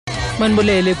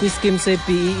Manibulele kwiskimu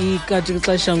se-BEE kanti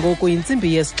ixesha ngoku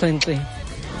yintsimbi yesixhenxe.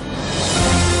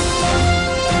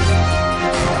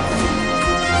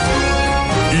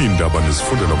 Iindaba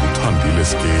nezifundela kuThandile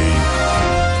Skeyi.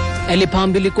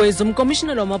 Eliphambili kwezi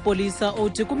umkomishinala wamapolisa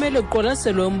uthi kumele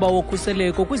kuqwalaselwe umba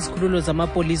wokhuseleko kwizikhululo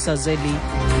zamapolisa zeli.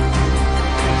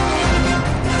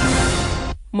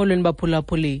 Molweni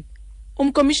baphulaphuli.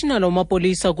 Umkomishinala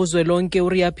wamapolisa kuzwelonke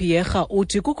yakhe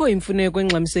uthi kukho imfuneko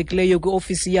engxamisekileyo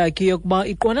kwiofisi yakhe yokuba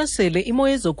iqwalasele imo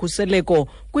yezokhuseleko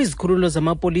kwizikhululo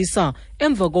zamapolisa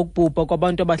emva kokubhubha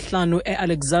kwabantu abahlanu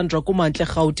eAlexandra kumantla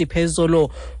eRhawuti phezolo.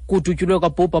 Kudutyulwe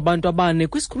kwabhubha abantu abane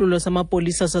kwisikhululo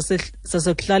samapolisa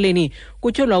sasekuhlaleni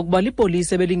kutyholwa ukuba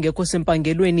lipolisa ebelingekho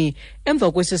sempangelweni.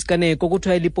 Emva kwesi siganeko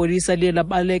kuthiwa lipolisa liye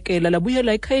labalekela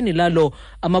labuyela ekhayeni lalo.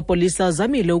 Amapolisa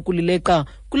azamile ukulileqa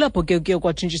kulapho ke kuye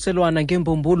kwatshintshiselwana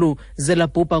ngembumbulu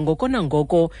zelabhubha ngoko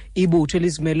nangoko. Ibutho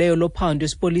elizimeleyo lophando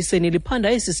esipoliseni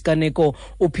liphanda esi siganeko.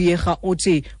 Yakhe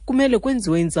uthi kumele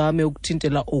kwenziwe inzame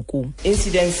ukuthintela oku.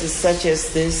 Incidences such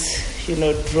as this,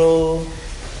 draw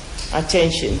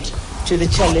attention to the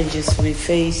challenges we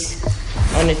face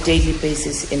on a daily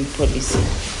basis in policing.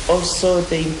 Also,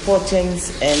 the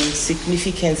importance and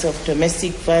significance of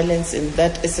domestic violence, and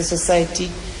that as a society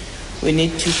we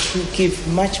need to give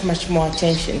much more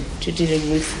attention to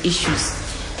dealing with issues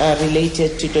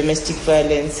related to domestic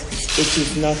violence. It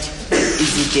is not an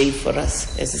easy day for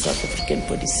us as a South African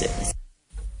Police Service.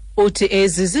 Uthi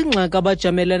ezi zingxaki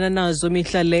abajamelana nazo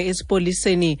mihla le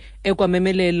esipoliseni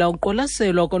ekwamemelela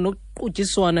uqwalaselwa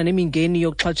konokuqutyiswana nemingeni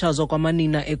yokuxhatshazwa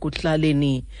kwamanina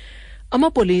ekuhlaleni.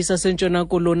 Amapolisa asentshona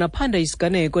koloni aphanda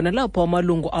isiganeko nalapho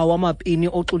amalungu awo amabini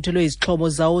oxuthelwe izixhobo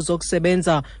zawo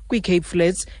zokusebenza kwi-Cape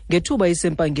Flats ngethuba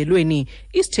isempangelweni.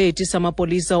 Isithethi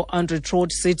samapolisa u-Andre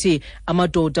Trot sithi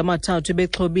amadoda amathathu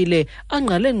ebexhobile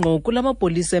angqale ngqo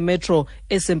kulamapolisa emetro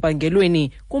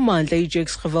esempangelweni kumantla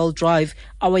iJacksonville Drive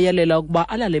awayalela ukuba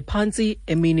alale phantsi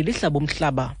emini lihlaba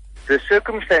umhlaba. The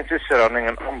circumstances surrounding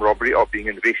an armed robbery are being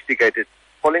investigated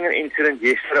following an incident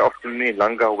yesterday afternoon in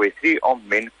Langa where 3 armed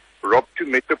men robbed 2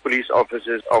 Metro police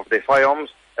officers of their firearms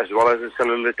as well as a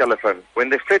cellular telephone. When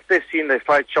they fled their scene, they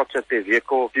fired shots at their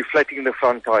vehicle, deflating the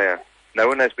front tire. No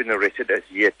one has been arrested as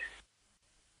yet.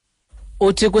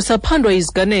 Uthi kusaphandwa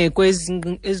iziganeko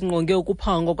ezingqonge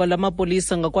ukuphangwa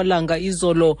kwalamapolisa ngakwalanga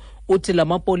izolo. Uthi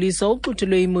lamapolisa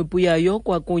uxuthelwe imipu yayo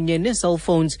kwakunye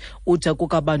nee-cellphones uthi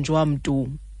akukabanjwa mntu.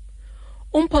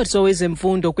 Umphathiswa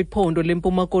wezemfundo kwiphondo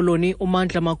lempuma koloni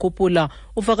uMandla Makhuphula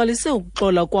uvakalise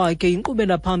ukuxola kwakhe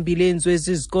inkqubela phambili yenziwe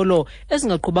zizikolo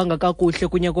ezingaqhubanga kakuhle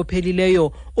kunyaka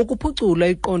ophelileyo ukuphucula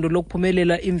iqondo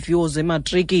lokuphumelela imviwo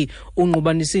zematriki.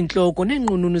 Ungqubanisa intloko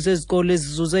neenqununu zezikolo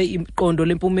ezizuze iqondo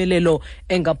lempumelelo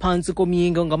engaphantsi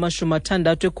komyinge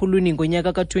ongama-60 ekhulwini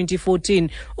ngonyaka ka-2014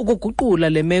 ukuguqula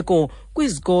le meko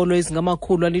kwizikolo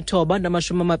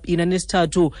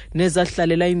ezingama-923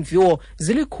 nezahlalela imviwo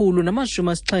zili-172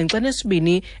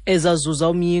 ezazuza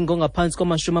umyingo ngaphansi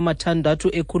kwama-60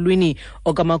 ekhulwini.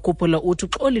 Okamakhuphula uthi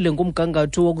uxolile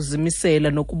ngomgangatho wokuzimisela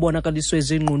nokubonakaliswa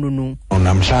ezinqununu.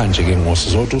 Namhlanje ke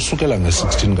ngosizothi usukela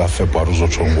nge-16 kaFebruwari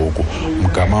uzotsho ngoku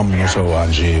mgama mnuso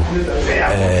wanjiwe.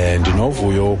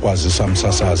 Ndinovuyo ukwazisa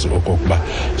msasazi okokuba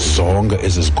zonke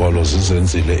ezi zikolo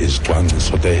zizenzile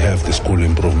izicwangciso. They have the school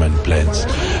improvement plans.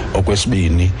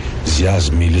 Okwesibini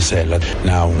ziyazimilisela.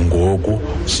 Now ngoku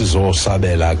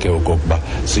sizosabela ke okokuba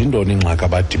zindoni ingxaki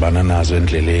abadibana nazo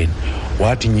endleleni.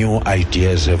 What new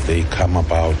ideas have they come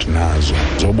about nazo?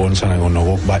 Zobonisana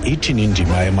nokokuba ithini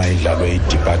indima emayidlalwe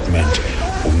i-department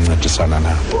ukuncedisana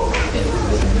nabo.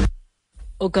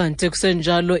 Okanti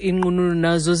kusenjalo inqununu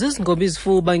nazo zizingoba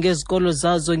izifuba ngezikolo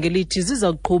zazo ngelithi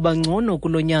ziza kuqhuba ngcono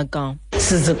kulonyaka.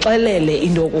 Sizixelele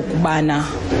into okukubana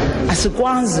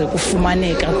asikwazi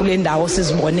kufumaneka kule ndawo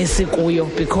sizibone sikuyo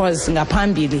because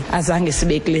ngaphambili azange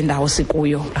sibe kule ndawo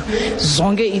sikuyo.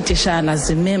 Zonke iitishana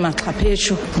zimema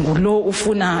xhaphetshu ngulo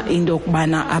ufuna into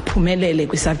okubana aphumelele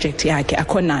kwisubject yakhe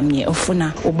akho namnye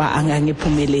ufuna uba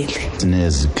angangephumeleli.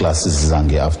 Sinezi classes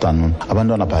zange-afternoon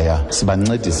abantwana phaya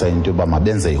sibancedisa into yoba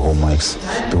mabenze i-homeworks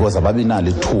because ababinalo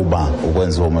ithuba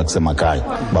ukwenza i-homeworks emakhaya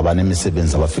baba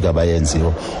nemisebenzi abafika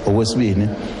bayenziyo. Okwesibini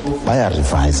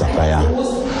bayarevisa phaya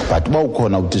but uba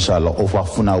ukhona utishala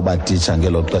ofuna ubatitsha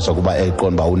ngelo xesha kuba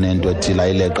eqonda uba unento ethile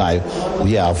ayileqayo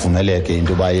uye avumeleke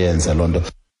into bayenze loo nto.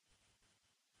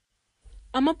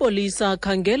 Amapolisa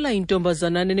akhangela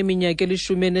intombazana eneminyaka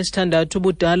 16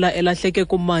 ubudala elahleke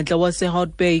kumantla wase-Hot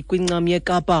Bay kwincam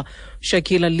yeKapa.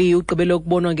 Shakila Lee ugqibele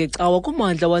ukubonwa ngecawa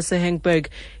kumantla wase-Hengberg.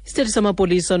 Isithethi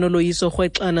samapolisa noloyiso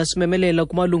rhwexana simemelela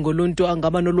kumalungu oluntu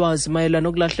angaba nolwazi mayelana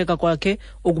nokulahleka kwakhe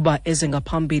ukuba eze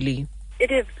ngaphambili. It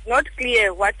is not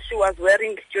clear what she was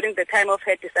wearing during the time of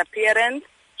her disappearance.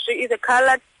 She is a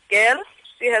colored girl.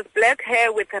 She has black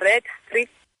hair with red streaks.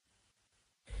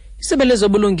 Isebe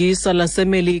lezobulungisa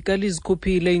laseMelika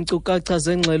lizikhuphile iinkcukacha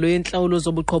zengxelo yentlawulo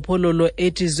zobuqhophololo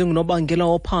ethi zingunobangela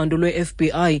wophando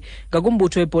lwe-FBI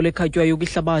ngakumbutho webhola ekhatywayo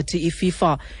kwihlabathi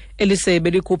iFIFA. Eli sebe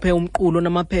likhuphe umqulo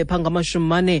namaphepha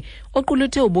ngamashumi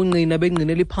oqulethe ubungqina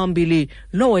bengqina eliphambili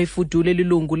lo wayefudule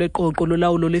lilungu leqoqo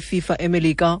lolawulo leFIFA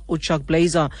eMelika uChuck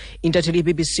Blazer. Intatheli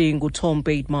iBBC nguTom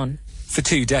Bateman. For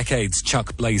 2 decades,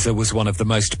 Chuck Blazer was one of the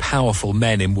most powerful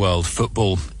men in world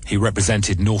football. He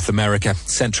represented North America,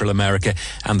 Central America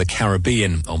and the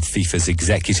Caribbean on FIFA's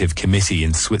executive committee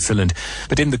in Switzerland.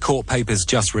 But in the court papers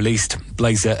just released,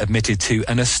 Blazer admitted to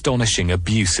an astonishing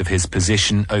abuse of his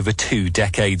position over 2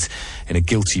 decades in a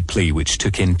guilty plea which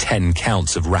took in 10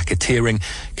 counts of racketeering,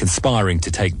 conspiring to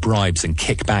take bribes and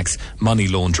kickbacks, money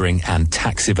laundering and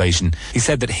tax evasion. He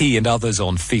said that he and others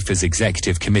on FIFA's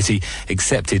executive committee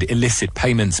accepted illicit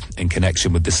payments in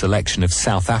connection with the selection of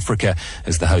South Africa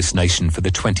as the host nation for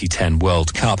the 2010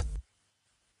 World Cup.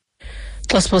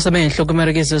 Xa siphosa amehlo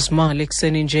kwimarike zezimali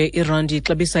ekuseni nje irandi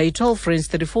ixabisa i-12 rands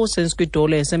 34 cents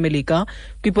kwidola yasemelika,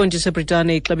 kwiponti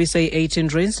yasebritane ixabisa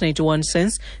i-18 rands 91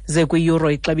 cents, ze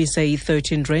kwi-euro ixabisa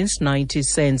i-13 rands 90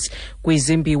 cents.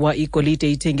 Kwizimbiwa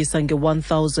igolide ithengisa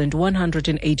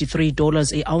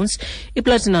nge-$1,183 e-ounce,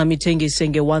 iplatinum ithengise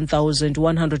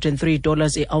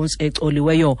nge-$1,103 e-ounce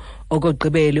ecoliweyo.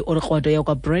 Okokugqibela orhwada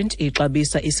yakwaBrent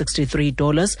ixabisa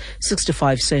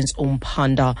i-$63.65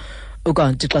 umphanda.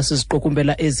 Ukanti xa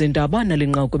siziqukumbela ezindaba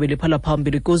nalinqaku beliphala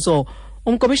phambili kuzo,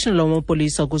 Umkomishinala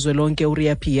wamapolisa kuzwelonke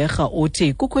yakhe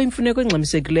uthi kukho imfuneko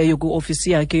engxamisekileyo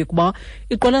kwiofisi yakhe ukuba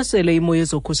iqwalasele imo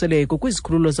yezokhuseleko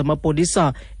kwizikhululo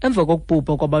zamapolisa emva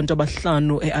kokubhubha kwabantu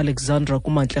abahlanu eAlexandra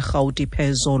kumantla eRhawuti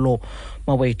phezolo.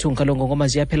 Mawethu ngalongo ngoma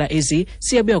ziyaphela ezi,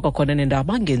 siyabuya kwakhona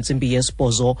nendaba ngentsimbi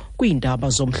yesibhozo kwiindaba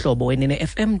zomhlobo wenene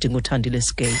FM. Ndinguthandile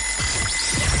Skate.